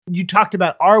you talked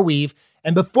about Arweave.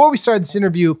 And before we started this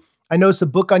interview, I noticed a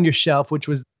book on your shelf, which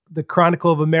was The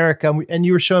Chronicle of America. And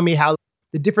you were showing me how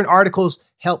the different articles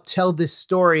help tell this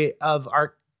story of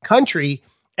our country.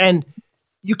 And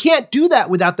you can't do that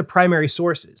without the primary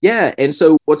sources. Yeah. And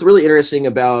so what's really interesting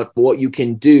about what you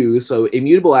can do, so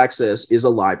Immutable Access is a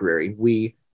library.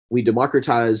 We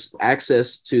democratize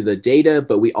access to the data,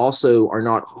 but we also are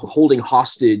not holding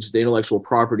hostage the intellectual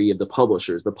property of the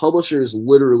publishers. The publishers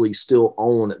literally still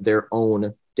own their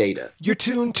own data. You're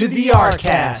tuned to the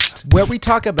ArCast, where we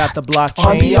talk about the blockchain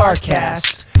on the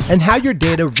ArCast and how your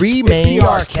data remains the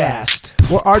ArCast,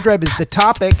 where Arweave is the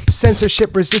topic,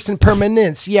 censorship-resistant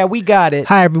permanence. Yeah, we got it.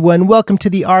 Hi, everyone. Welcome to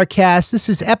the ArCast. This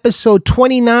is episode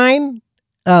 29.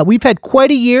 We've had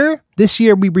quite a year. This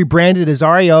year, we rebranded as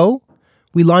REO.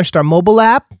 We launched our mobile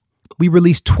app. We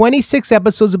released 26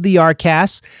 episodes of the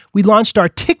ArCast. We launched our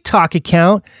TikTok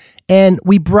account, and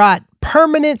we brought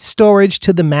permanent storage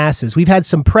to the masses. We've had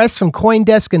some press from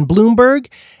CoinDesk and Bloomberg,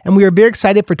 and we are very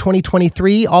excited for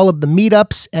 2023, all of the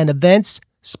meetups and events.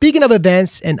 Speaking of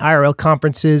events and IRL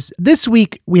conferences, this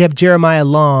week we have Jeremiah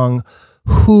Long,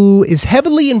 who is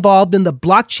heavily involved in the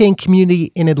blockchain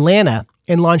community in Atlanta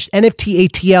and launched NFT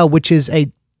ATL, which is a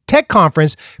tech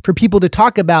conference for people to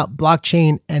talk about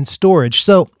blockchain and storage.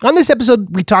 So on this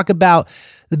episode, we talk about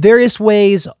the various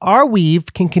ways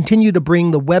Arweave can continue to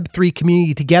bring the Web3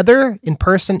 community together in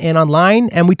person and online.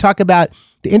 And we talk about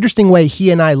the interesting way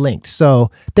he and I linked. So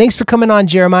thanks for coming on,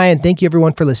 Jeremiah, and thank you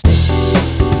everyone for listening.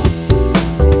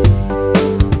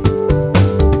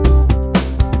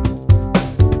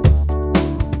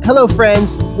 Hello,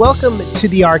 friends. Welcome to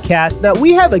the ArCast. Now,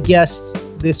 we have a guest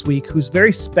this week who's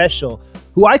very special,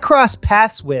 who I cross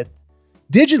paths with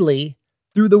digitally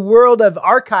through the world of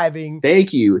archiving.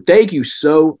 Thank you. Thank you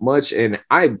so much. And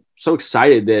I'm so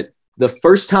excited that the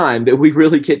first time that we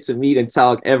really get to meet and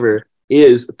talk ever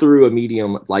is through a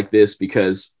medium like this,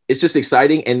 because it's just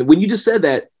exciting. And when you just said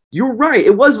that, you're right.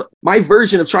 It was my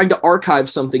version of trying to archive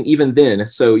something even then.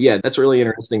 So yeah, that's really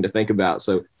interesting to think about.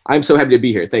 So I'm so happy to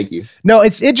be here. Thank you. No,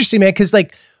 it's interesting, man, because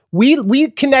like we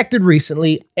connected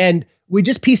recently and we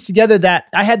just pieced together that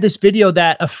I had this video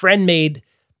that a friend made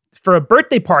for a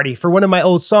birthday party for one of my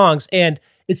old songs, and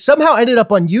it somehow ended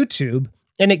up on YouTube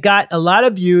and it got a lot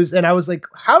of views. And I was like,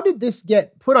 how did this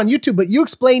get put on YouTube? But you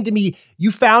explained to me,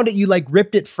 you found it, you like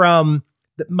ripped it from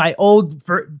my old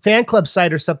fan club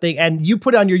site or something, and you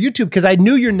put it on your YouTube because I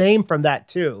knew your name from that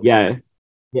too. Yeah.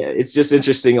 Yeah, it's just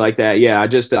interesting like that. Yeah,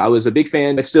 I was a big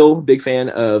fan, but still a big fan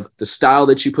of the style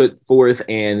that you put forth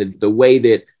and the way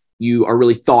that you are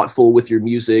really thoughtful with your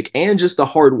music and just the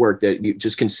hard work that you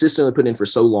just consistently put in for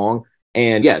so long.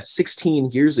 And yeah, 16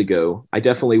 years ago, I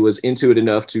definitely was into it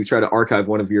enough to try to archive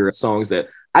one of your songs that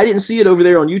I didn't see it over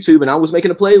there on YouTube, and I was making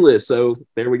a playlist. So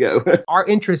there we go. Our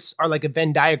interests are like a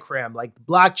Venn diagram, like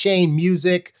blockchain,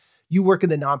 music. You work in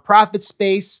the nonprofit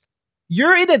space.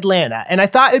 You're in Atlanta. And I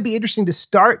thought it'd be interesting to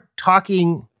start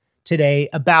talking today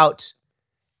about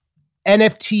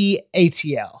NFT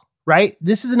ATL, right?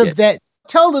 This is an event.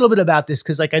 Tell a little bit about this,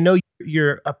 because like I know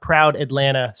you're a proud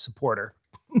Atlanta supporter.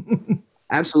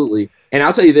 Absolutely. And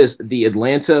I'll tell you this, the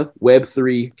Atlanta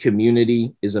Web3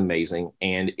 community is amazing.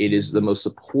 And it is the most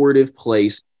supportive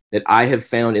place that I have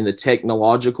found in the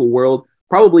technological world,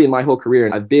 probably in my whole career.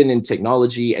 And I've been in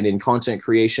technology and in content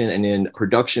creation and in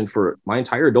production for my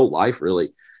entire adult life,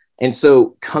 really. And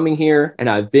so coming here, and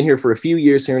I've been here for a few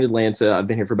years here in Atlanta. I've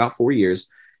been here for about 4 years,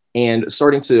 and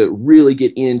starting to really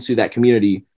get into that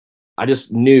community, I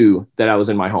just knew that I was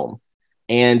in my home.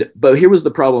 But here was the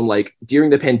problem, like during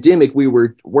the pandemic, we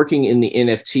were working in the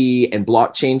NFT and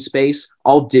blockchain space,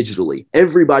 all digitally.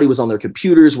 Everybody was on their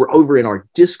computers. We're over in our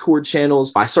Discord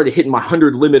channels. I started hitting my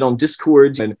 100 limit on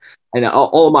Discord and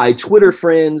all my Twitter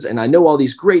friends. And I know all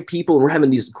these great people, and we're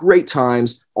having these great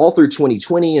times all through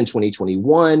 2020 and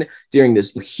 2021 during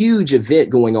this huge event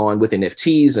going on with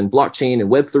NFTs and blockchain and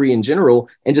Web3 in general,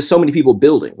 and just so many people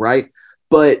building, right?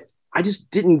 But I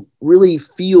just didn't really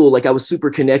feel like I was super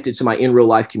connected to my in real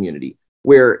life community,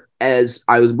 whereas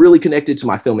I was really connected to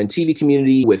my film and TV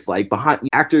community with like behind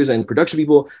actors and production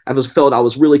people. I felt I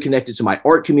was really connected to my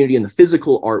art community in the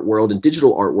physical art world and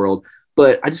digital art world,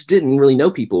 but I just didn't really know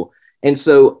people. And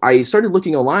so I started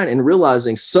looking online and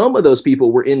realizing some of those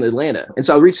people were in Atlanta. And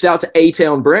so I reached out to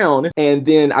A-Town Brown, and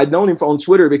then I'd known him on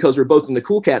Twitter because we're both in the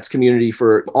Cool Cats community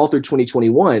for all through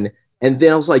 2021. And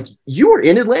then I was like, you are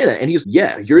in Atlanta? And he's,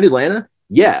 yeah, you're in Atlanta?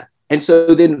 Yeah. And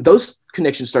so then those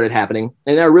connections started happening.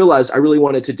 And I realized I really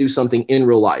wanted to do something in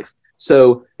real life.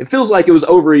 So it feels like it was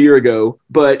over a year ago,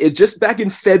 but it just back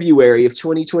in February of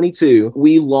 2022,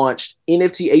 we launched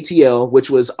NFT ATL,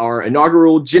 which was our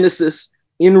inaugural Genesis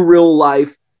in real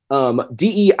life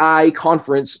DEI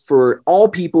conference for all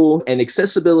people and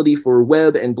accessibility for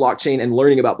web and blockchain and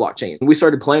learning about blockchain. And we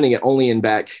started planning it only in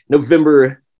back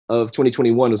November of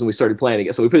 2021 was when we started planning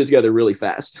it. So we put it together really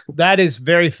fast. That is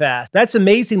very fast. That's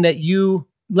amazing that you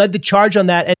led the charge on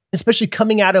that. And especially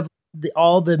coming out of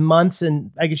all the months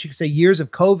and I guess you could say years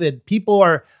of COVID, people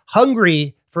are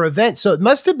hungry for events. So it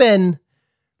must have been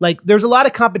like, there's a lot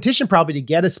of competition probably to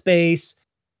get a space.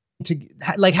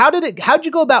 How'd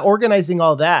you go about organizing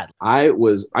all that? I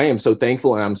am so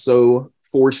thankful and I'm so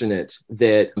fortunate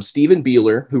that Stephen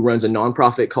Beeler, who runs a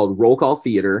nonprofit called Roll Call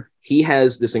Theater, he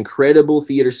has this incredible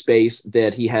theater space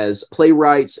that he has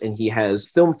playwrights and he has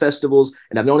film festivals.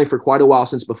 And I've known him for quite a while,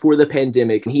 since before the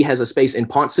pandemic. He has a space in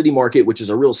Ponce City Market, which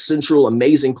is a real central,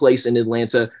 amazing place in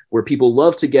Atlanta where people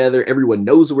love together. Everyone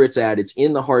knows where it's at. It's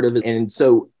in the heart of it. And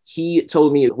so he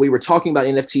told me, we were talking about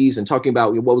NFTs and talking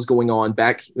about what was going on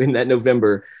back in that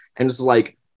November. And it's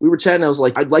like, we were chatting. I was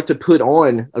like, I'd like to put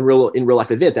on a real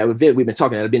life event. That event we've been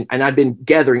talking about. I'd been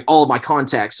gathering all of my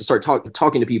contacts to start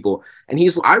talking to people. And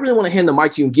he's like, I really want to hand the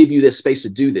mic to you and give you this space to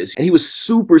do this. And he was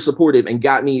super supportive and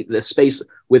got me the space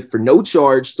for no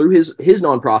charge through his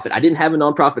nonprofit. I didn't have a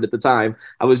nonprofit at the time.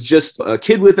 I was just a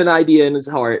kid with an idea in his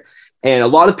heart. And a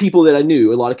lot of people that I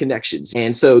knew, a lot of connections.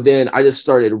 And so then I just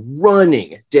started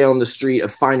running down the street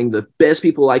of finding the best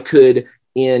people I could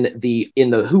in the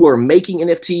who are making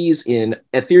NFTs in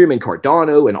Ethereum and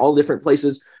Cardano and all different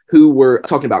places, who were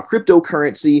talking about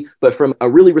cryptocurrency, but from a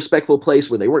really respectful place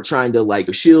where they weren't trying to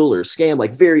like shill or scam,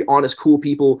 like very honest, cool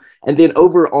people. And then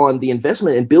over on the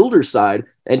investment and builder side,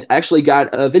 and actually got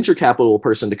a venture capital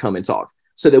person to come and talk,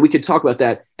 so that we could talk about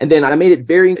that. And then I made it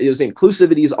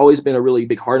inclusivity has always been a really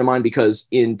big heart of mine, because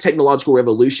in technological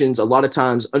revolutions, a lot of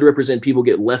times underrepresented people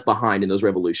get left behind in those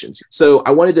revolutions. So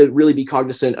I wanted to really be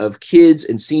cognizant of kids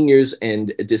and seniors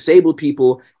and disabled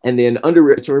people, and then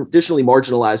traditionally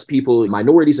marginalized people,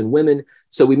 minorities and women.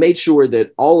 So we made sure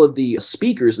that all of the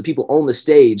speakers, the people on the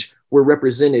stage, were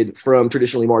represented from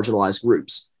traditionally marginalized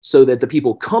groups, so that the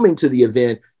people coming to the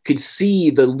event could see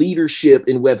the leadership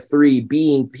in Web3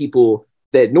 being people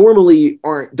that normally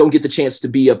don't get the chance to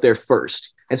be up there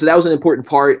first. And so that was an important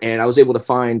part. And I was able to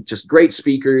find just great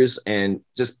speakers and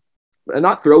just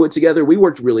not throw it together. We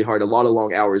worked really hard, a lot of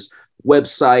long hours,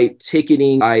 website,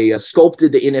 ticketing. I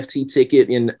sculpted the NFT ticket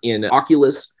in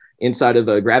Oculus inside of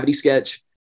a Gravity Sketch.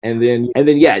 And then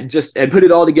put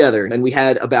it all together. And we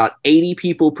had about 80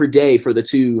 people per day for the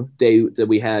 2 day that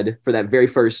we had for that very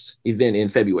first event in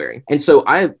February. And so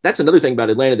that's another thing about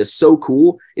Atlanta that's so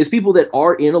cool, is people that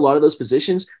are in a lot of those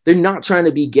positions, they're not trying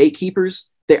to be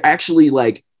gatekeepers. They're actually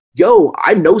like, yo,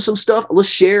 I know some stuff, let's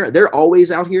share. They're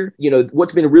always out here. You know,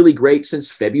 what's been really great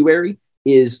since February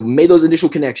is made those initial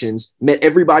connections, met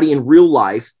everybody in real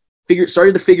life,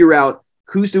 started to figure out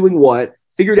who's doing what.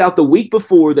 Figured out the week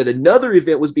before that another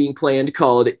event was being planned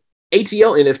called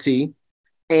ATL NFT.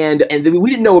 And then we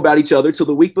didn't know about each other till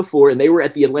the week before, and they were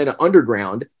at the Atlanta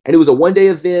Underground. And it was a one-day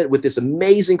event with this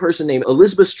amazing person named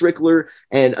Elizabeth Strickler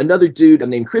and another dude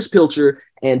named Chris Pilcher.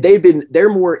 And they're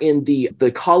more in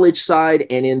the college side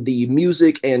and in the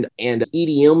music and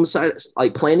EDM side,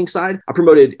 like planning side. I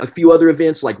promoted a few other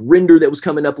events like Render that was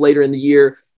coming up later in the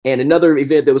year, and another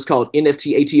event that was called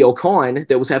NFT ATL Con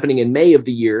that was happening in May of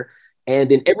the year.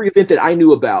 And then every event that I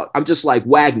knew about, I'm just like,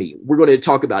 wag me. We're going to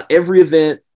talk about every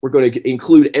event. We're going to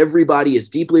include everybody as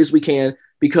deeply as we can,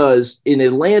 because in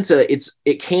Atlanta,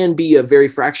 it can be a very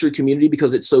fractured community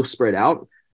because it's so spread out.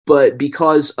 But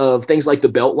because of things like the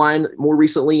Beltline more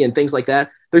recently and things like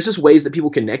that, there's just ways that people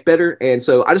connect better. And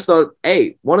so I just thought,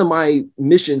 hey, one of my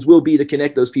missions will be to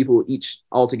connect those people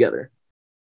all together.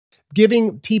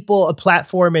 Giving people a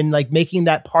platform and like making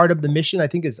that part of the mission, I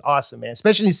think is awesome, man.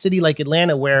 Especially in a city like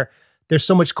Atlanta, where there's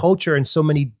so much culture and so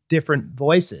many different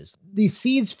voices. The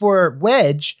seeds for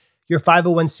Wedge, your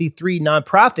 501c3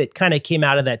 nonprofit, kind of came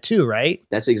out of that too, right?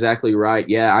 That's exactly right.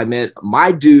 Yeah, I met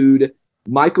my dude,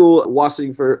 Michael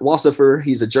Wassifer.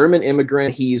 He's a German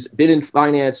immigrant. He's been in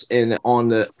finance and on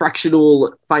the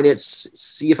fractional finance.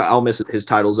 See if I'll mess his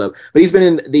titles up, but he's been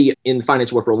in the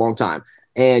finance world for a long time.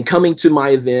 And coming to my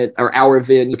event, or our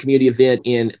event, the community event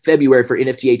in February for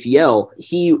NFT ATL,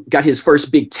 he got his first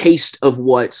big taste of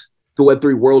what the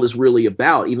Web3 world is really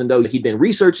about, even though he'd been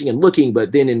researching and looking,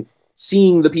 but then in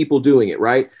seeing the people doing it,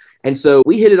 right? And so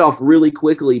we hit it off really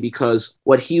quickly, because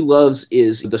what he loves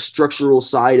is the structural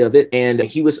side of it. And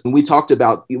we talked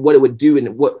about what it would do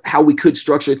and how we could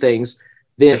structure things.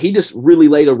 Then he just really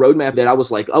laid a roadmap that I was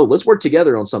like, oh, let's work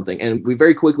together on something. And we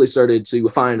very quickly started to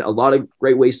find a lot of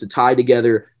great ways to tie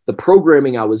together the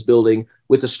programming I was building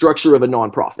with the structure of a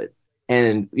nonprofit.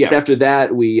 And yeah, after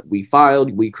that, we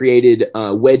filed, we created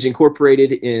Wedge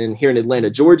Incorporated here in Atlanta,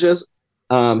 Georgia.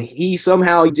 He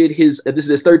somehow did this is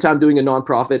his third time doing a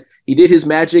nonprofit. He did his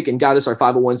magic and got us our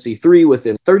 501c3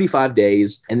 within 35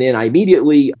 days. And then I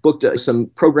immediately booked some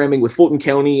programming with Fulton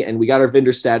County, and we got our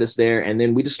vendor status there. And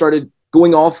then we just started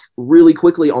going off really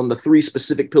quickly on the 3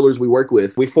 specific pillars we work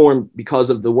with. We formed because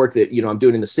of the work that, I'm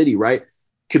doing in the city, right?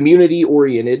 Community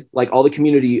oriented, like all the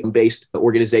community based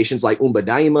organizations like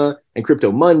Daima and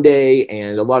Crypto Monday,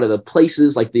 and a lot of the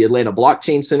places like the Atlanta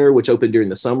Blockchain Center, which opened during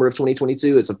the summer of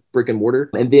 2022. It's a brick and mortar.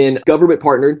 And then government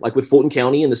partnered, like with Fulton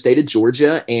County in the state of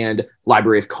Georgia and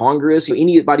Library of Congress,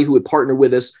 anybody who would partner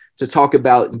with us to talk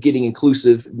about getting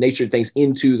inclusive nature things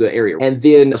into the area. And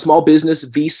then a small business,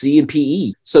 VC and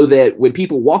PE, so that when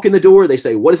people walk in the door, they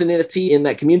say, what is an NFT in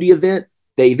that community event?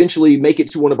 They eventually make it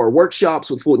to one of our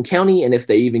workshops with Fulton County. And if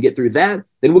they even get through that,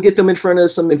 then we'll get them in front of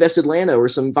some Invest Atlanta or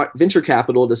some venture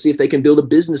capital to see if they can build a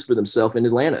business for themselves in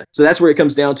Atlanta. So that's where it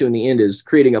comes down to in the end, is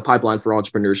creating a pipeline for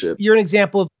entrepreneurship. You're an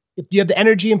example of, if you have the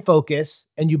energy and focus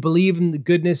and you believe in the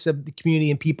goodness of the community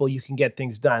and people, you can get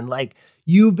things done. Like,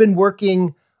 you've been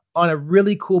working on a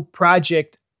really cool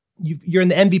project. You're in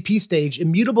the MVP stage,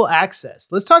 immutable access.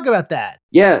 Let's talk about that.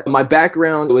 Yeah, my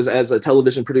background was as a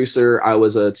television producer. I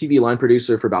was a TV line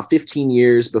producer for about 15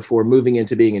 years before moving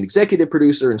into being an executive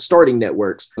producer and starting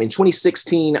networks. In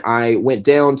 2016, I went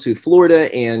down to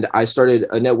Florida and I started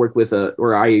a network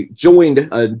I joined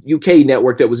a UK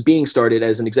network that was being started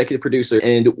as an executive producer.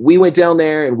 And we went down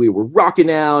there and we were rocking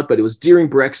out, but it was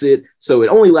during Brexit. So it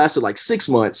only lasted like 6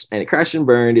 months, and it crashed and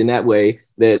burned in that way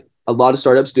that a lot of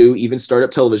startups do, even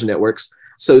startup television networks.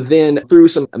 So then through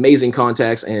some amazing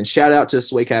contacts, and shout out to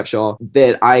Sway Capshaw,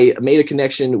 that I made a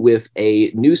connection with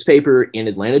a newspaper in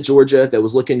Atlanta, Georgia, that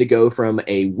was looking to go from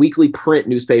a weekly print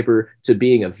newspaper to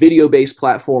being a video-based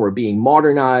platform, or being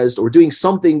modernized, or doing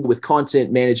something with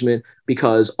content management,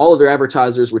 because all of their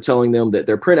advertisers were telling them that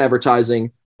their print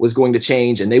advertising was going to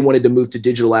change and they wanted to move to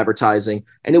digital advertising.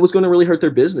 And it was going to really hurt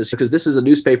their business, because this is a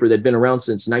newspaper that had been around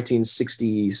since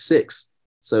 1966.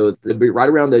 So it's right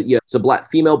around it's a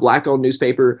female black-owned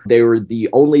newspaper. They were the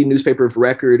only newspaper of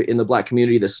record in the Black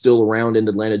community that's still around in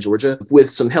Atlanta, Georgia. With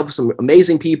some help of some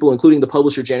amazing people, including the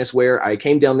publisher Janice Ware, I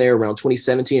came down there around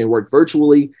 2017 and worked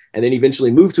virtually, and then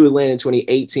eventually moved to Atlanta in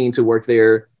 2018 to work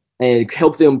there and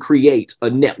help them create a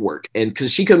network. And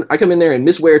because I come in there and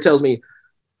Miss Ware tells me,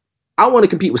 I want to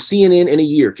compete with CNN in a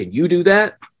year. Can you do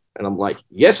that? And I'm like,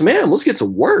 yes, ma'am, let's get to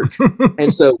work.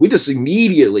 And so we just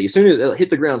immediately, as soon as it hit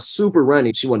the ground, super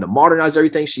running, she wanted to modernize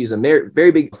everything. She's a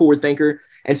very big forward thinker.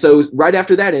 And so right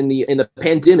after that, in the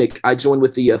pandemic, I joined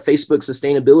with the Facebook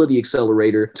Sustainability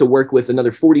Accelerator to work with another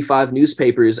 45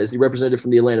 newspapers as the representative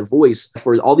from the Atlanta Voice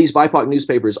for all these BIPOC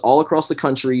newspapers all across the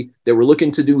country that were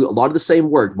looking to do a lot of the same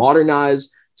work, modernize,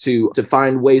 to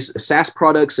find ways, SaaS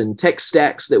products and tech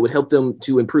stacks that would help them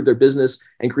to improve their business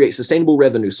and create sustainable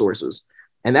revenue sources.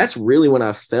 And that's really when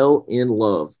I fell in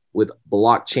love with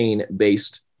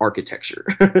blockchain-based architecture.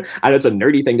 I know it's a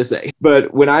nerdy thing to say,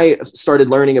 but when I started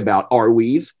learning about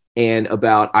Arweave and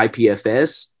about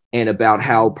IPFS and about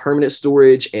how permanent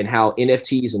storage and how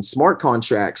NFTs and smart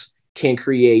contracts can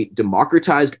create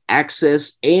democratized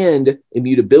access and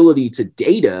immutability to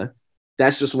data,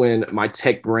 that's just when my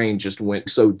tech brain just went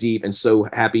so deep and so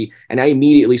happy. And I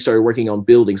immediately started working on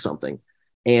building something.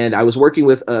 And I was working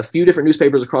with a few different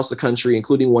newspapers across the country,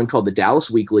 including one called the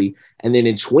Dallas Weekly. And then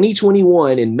in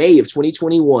May of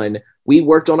 2021, we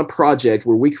worked on a project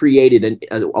where we created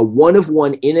a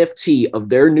one-of-one NFT of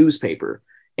their newspaper.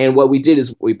 And what we did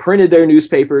is we printed their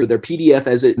newspaper, their PDF,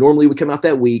 as it normally would come out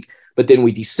that week, but then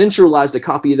we decentralized a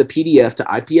copy of the PDF to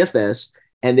IPFS.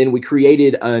 And then we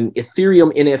created an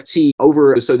Ethereum NFT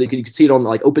so that you could see it on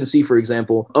like OpenSea, for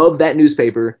example, of that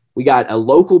newspaper. We got a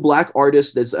local Black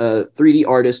artist that's a 3D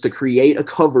artist to create a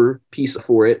cover piece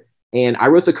for it. And I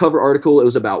wrote the cover article. It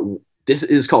was about, This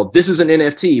is an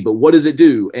NFT, but what does it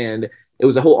do? And it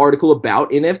was a whole article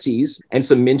about NFTs and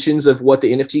some mentions of what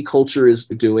the NFT culture is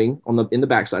doing in the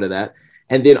backside of that.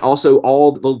 And then also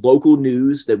all the local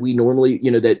news that we normally,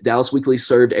 that Dallas Weekly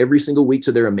served every single week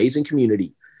to their amazing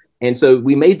community. And so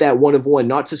we made that one-of-one,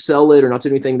 not to sell it or not to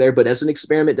do anything there, but as an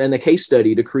experiment and a case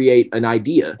study to create an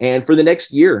idea. And for the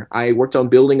next year, I worked on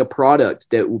building a product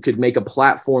that could make a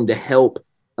platform to help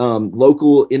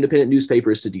local independent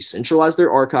newspapers to decentralize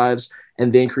their archives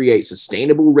and then create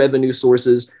sustainable revenue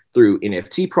sources through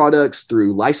NFT products,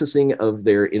 through licensing of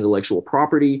their intellectual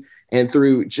property, and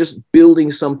through just building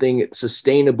something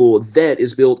sustainable that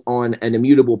is built on an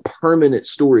immutable permanent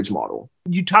storage model.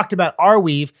 You talked about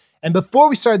Arweave. And before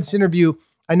we started this interview,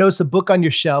 I noticed a book on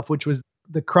your shelf, which was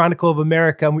The Chronicle of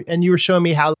America. And you were showing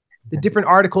me how the different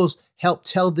articles help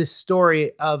tell this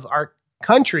story of our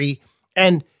country.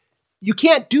 And you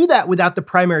can't do that without the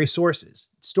primary sources,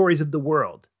 stories of the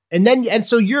world. And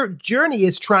so your journey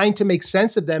is trying to make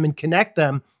sense of them and connect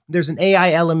them. There's an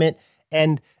AI element.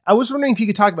 And I was wondering if you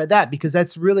could talk about that, because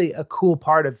that's really a cool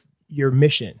part of your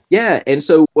mission. Yeah. And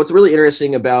so what's really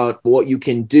interesting about what you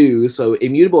can do, so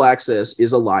Immutable Access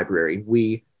is a library.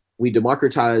 We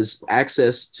democratize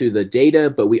access to the data,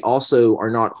 but we also are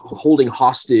not holding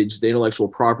hostage the intellectual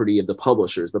property of the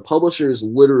publishers. The publishers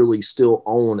literally still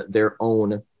own their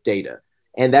own data.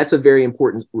 And that's a very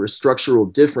important structural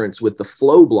difference with the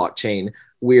Flow blockchain,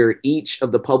 where each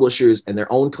of the publishers and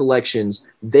their own collections,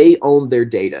 they own their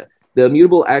data. The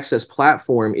Immutable Access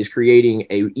platform is creating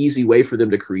an easy way for them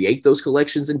to create those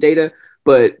collections and data,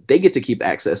 but they get to keep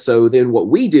access. So then what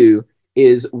we do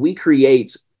is we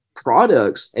create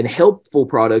products and helpful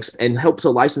products and help to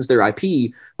license their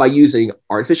IP by using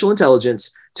artificial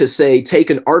intelligence to say, take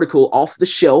an article off the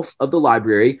shelf of the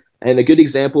library. And a good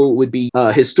example would be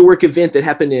a historic event that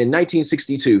happened in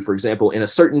 1962, for example, in a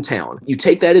certain town. You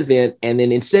take that event, and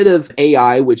then instead of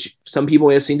AI, which some people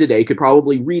may have seen today, could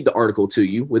probably read the article to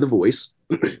you with a voice,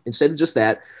 instead of just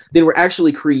that, then we're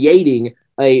actually creating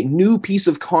a new piece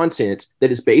of content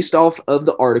that is based off of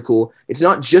the article. It's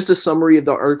not just a summary of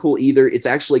the article either. It's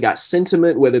actually got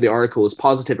sentiment, whether the article is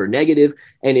positive or negative,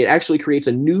 and it actually creates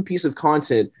a new piece of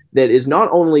content that is not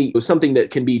only something that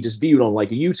can be just viewed on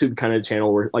like a YouTube kind of channel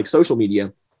or like social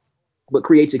media, but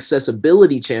creates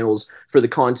accessibility channels for the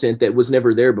content that was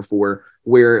never there before,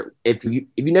 where if you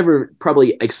never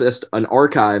probably accessed an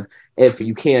archive if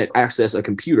you can't access a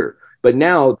computer. But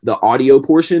now the audio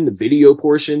portion, the video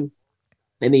portion,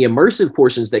 and the immersive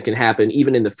portions that can happen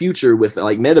even in the future with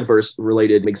like metaverse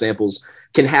related examples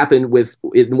can happen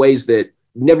in ways that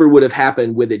never would have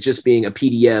happened with it just being a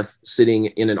PDF sitting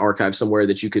in an archive somewhere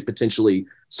that you could potentially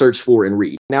search for and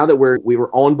read. Now that we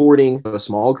were onboarding a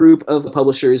small group of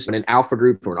publishers and an alpha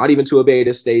group, we're not even to a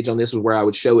beta stage on this, is where I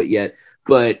would show it yet.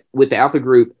 But with the alpha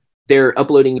group, they're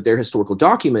uploading their historical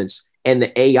documents, and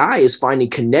the AI is finding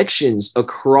connections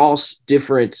across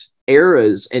different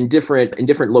eras and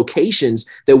different locations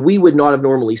that we would not have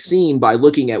normally seen by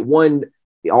looking at one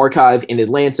archive in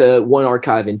Atlanta, one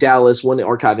archive in Dallas, one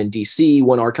archive in DC,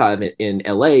 one archive in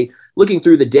LA, looking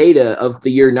through the data of the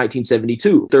year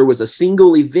 1972. There was a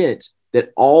single event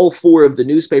that all four of the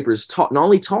newspapers not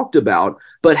only talked about,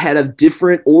 but had a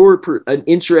different or an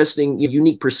interesting,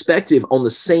 unique perspective on the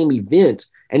same event.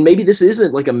 And maybe this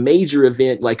isn't like a major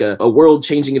event, like a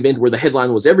world-changing event where the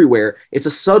headline was everywhere. It's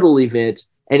a subtle event.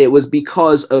 And it was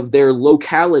because of their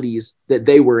localities that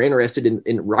they were interested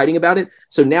in writing about it.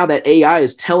 So now that AI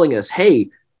is telling us, hey,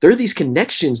 there are these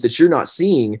connections that you're not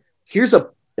seeing.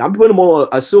 I'm putting them on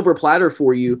a silver platter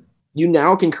for you. You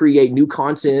now can create new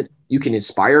content. You can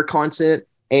inspire content.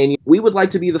 And we would like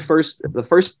to be the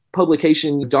first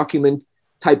publication document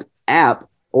type app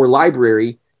or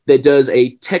library that does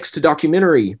a text to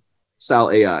documentary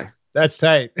style AI. That's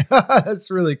tight.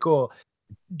 That's really cool.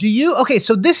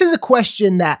 So this is a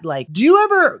question that do you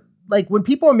ever, when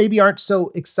people maybe aren't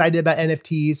so excited about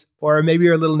NFTs or maybe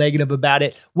are a little negative about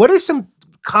it, what are some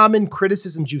common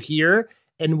criticisms you hear,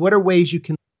 and what are ways you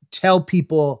can tell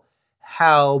people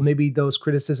how maybe those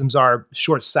criticisms are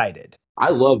short-sighted? I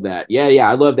love that. Yeah,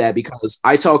 I love that, because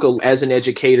I talk as an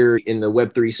educator in the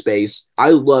Web3 space.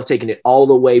 I love taking it all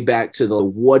the way back to the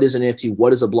what is an NFT,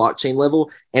 what is a blockchain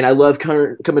level. And I love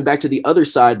coming back to the other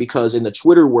side, because in the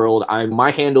Twitter world,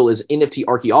 my handle is NFT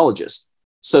archaeologist.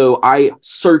 So I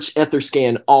search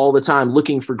Etherscan all the time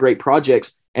looking for great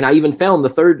projects. And I even found the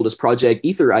third oldest project,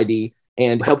 Ether ID,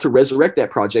 and helped to resurrect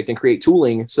that project and create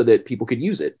tooling so that people could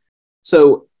use it.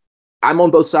 So I'm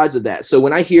on both sides of that. So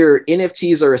when I hear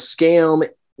NFTs are a scam,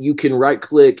 you can right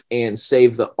click and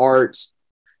save the art.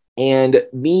 And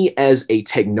me as a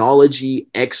technology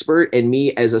expert, and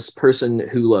me as a person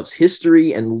who loves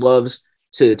history and loves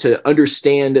to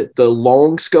understand the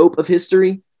long scope of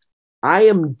history, I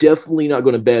am definitely not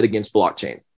going to bet against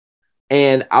blockchain.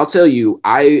 And I'll tell you,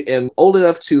 I am old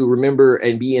enough to remember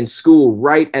and be in school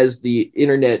right as the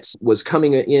internet was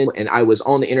coming in. And I was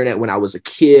on the internet when I was a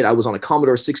kid. I was on a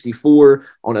Commodore 64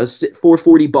 on a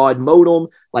 440 baud modem,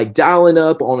 dialing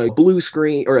up on a blue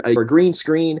screen or a green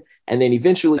screen. And then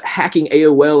eventually hacking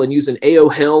AOL and using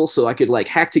AOL so I could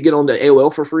hack to get onto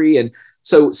AOL for free. And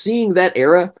so seeing that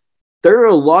era, there are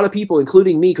a lot of people,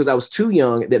 including me, because I was too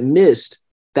young, that missed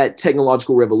that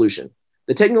technological revolution.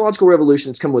 The technological revolution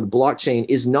that's come with blockchain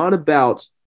is not about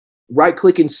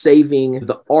right-click and saving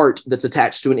the art that's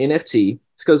attached to an NFT.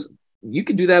 It's because you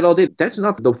can do that all day. That's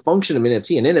not the function of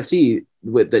NFT. An NFT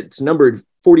that's numbered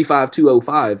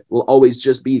 45205 will always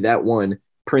just be that one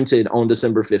printed on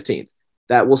December 15th.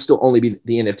 That will still only be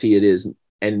the NFT it is.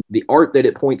 And the art that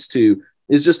it points to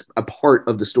is just a part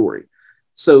of the story.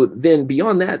 So then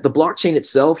beyond that, the blockchain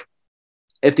itself,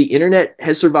 if the internet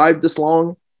has survived this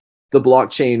long, the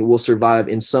blockchain will survive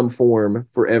in some form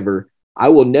forever. I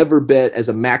will never bet as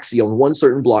a maxi on one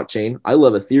certain blockchain. I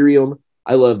love Ethereum.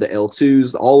 I love the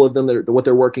L2s, all of them, what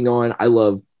they're working on. I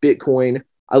love Bitcoin.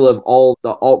 I love all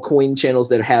the altcoin channels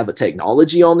that have a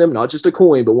technology on them, not just a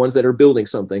coin, but ones that are building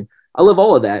something. I love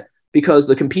all of that because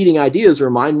the competing ideas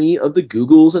remind me of the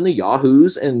Googles and the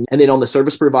Yahoos. And then on the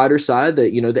service provider side, the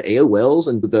AOLs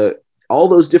and all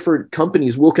those different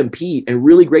companies will compete, and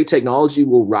really great technology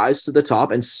will rise to the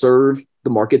top and serve the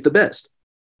market the best.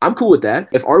 I'm cool with that.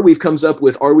 If Arweave comes up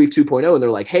with Arweave 2.0 and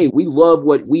they're like, hey, we love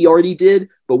what we already did,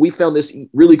 but we found this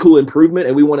really cool improvement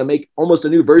and we want to make almost a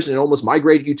new version and almost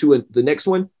migrate you to the next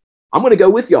one, I'm going to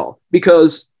go with y'all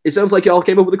because it sounds like y'all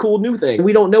came up with a cool new thing.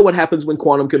 We don't know what happens when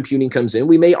quantum computing comes in.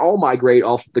 We may all migrate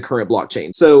off the current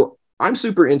blockchain. So I'm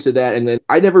super into that. And then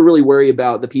I never really worry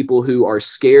about the people who are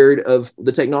scared of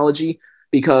the technology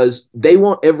because they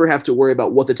won't ever have to worry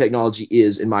about what the technology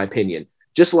is, in my opinion.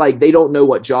 Just like they don't know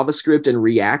what JavaScript and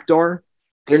React are,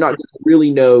 they're not going to really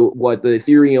know what the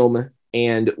Ethereum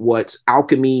and what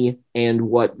Alchemy and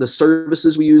what the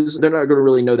services we use. They're not going to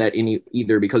really know that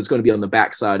either because it's going to be on the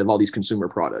backside of all these consumer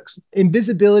products.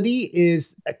 Invisibility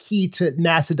is a key to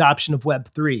mass adoption of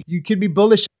Web3. You could be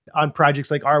bullish on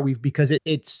projects like Arweave because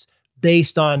it's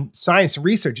based on science and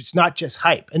research. It's not just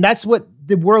hype. And that's what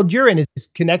the world you're in is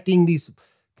connecting these,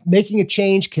 making a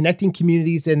change, connecting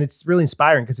communities. And it's really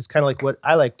inspiring because it's kind of like what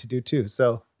I like to do too.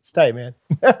 So it's tight, man.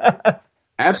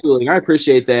 Absolutely. I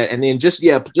appreciate that. And then just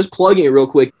plugging it real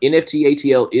quick. NFT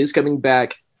ATL is coming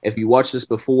back. If you watch this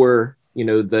before,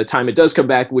 the time it does come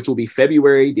back, which will be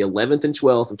February the 11th and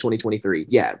 12th of 2023.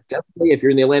 Yeah, definitely. If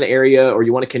you're in the Atlanta area or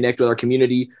you want to connect with our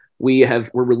community, we're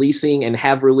releasing and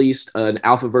have released an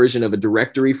alpha version of a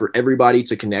directory for everybody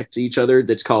to connect to each other.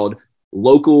 That's called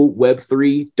local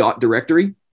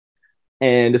web3.directory.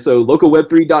 And so local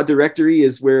web3.directory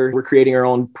is where we're creating our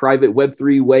own private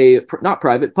Web3 not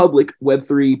private, public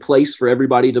Web3 place for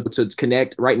everybody to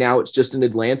connect. Right now, it's just in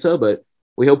Atlanta, but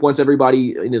we hope once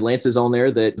everybody in Atlanta is on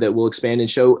there that will expand and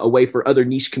show a way for other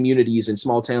niche communities in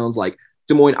small towns like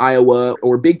Des Moines, Iowa,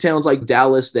 or big towns like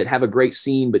Dallas that have a great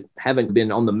scene but haven't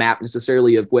been on the map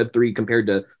necessarily of Web3 compared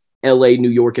to LA,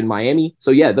 New York, and Miami. So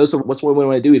yeah, those are what's what we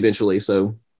want to do eventually.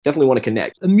 So definitely want to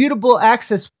connect. Immutable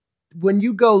access. When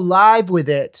you go live with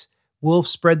it, we'll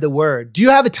spread the word. Do you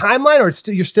have a timeline or it's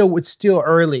still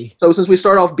early? So since we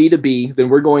start off B2B, then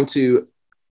we're going to,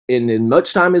 in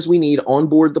much time as we need,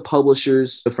 onboard the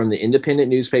publishers from the independent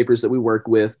newspapers that we work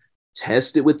with,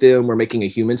 test it with them. We're making a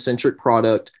human-centric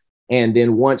product. And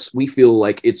then once we feel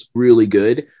like it's really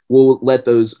good, we'll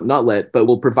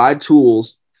we'll provide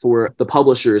tools for the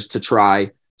publishers to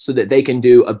try so that they can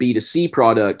do a B2C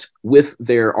product with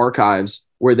their archives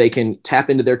where they can tap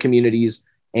into their communities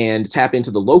and tap into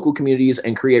the local communities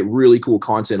and create really cool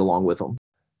content along with them.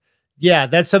 Yeah,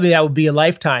 that's something that would be a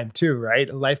lifetime too, right?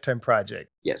 A lifetime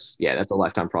project. Yes. Yeah, that's a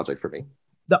lifetime project for me.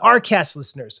 The ArCast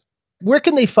listeners, where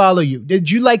can they follow you? Did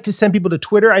you like to send people to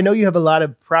Twitter? I know you have a lot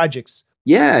of projects.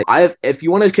 Yeah, if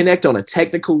you want to connect on a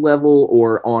technical level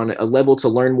or on a level to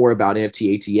learn more about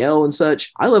NFT ATL and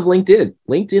such, I love LinkedIn.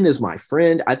 LinkedIn is my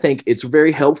friend. I think it's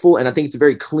very helpful, and I think it's a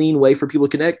very clean way for people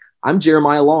to connect. I'm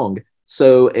Jeremiah Long.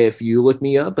 So if you look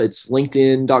me up, it's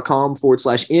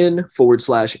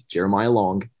linkedin.com/n/Jeremiah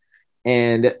Long.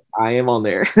 And I am on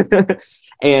there.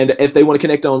 And if they want to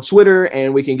connect on Twitter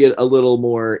and we can get a little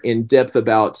more in depth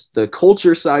about the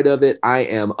culture side of it, I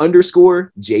am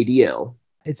 _JDL.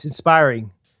 It's inspiring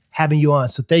having you on.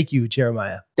 So thank you,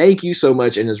 Jeremiah. Thank you so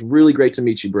much. And it's really great to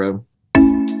meet you, bro.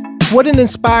 What an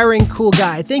inspiring, cool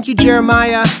guy. Thank you,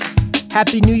 Jeremiah.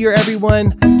 Happy New Year,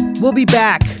 everyone. We'll be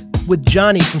back with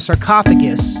Johnny from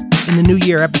Sarcophagus in the new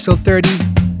year, episode 30.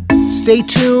 Stay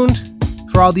tuned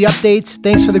for all the updates.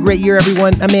 Thanks for the great year,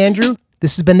 everyone. I'm Andrew.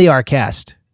 This has been the ArCast.